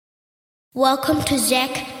Welcome to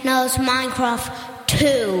Zach Knows Minecraft 2.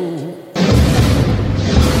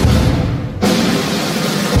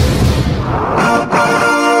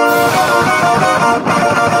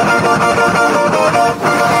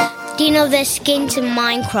 Do you know the skins in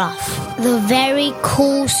Minecraft? The very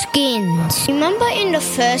cool skins. Remember in the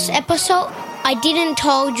first episode, I didn't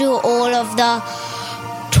tell you all of the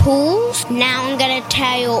tools? Now I'm gonna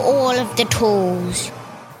tell you all of the tools.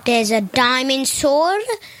 There's a diamond sword,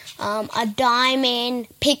 a diamond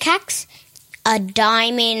pickaxe, a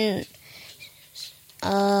diamond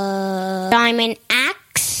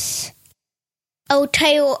axe. I'll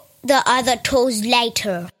tell you the other tools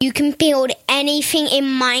later. You can build anything in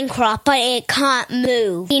Minecraft, but it can't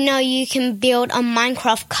move. You know you can build a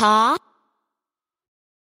Minecraft car.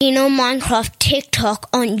 You know Minecraft TikTok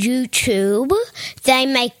on YouTube? They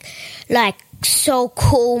make so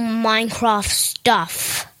cool Minecraft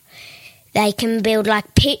stuff. They can build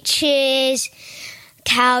pictures,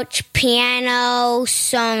 couch, piano,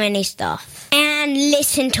 so many stuff. And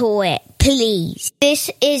listen to it, please. This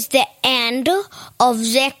is the end of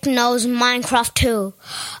Zach Knows Minecraft 2.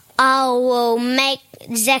 I will make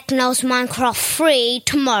Zach Knows Minecraft 3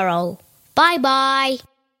 tomorrow. Bye-bye.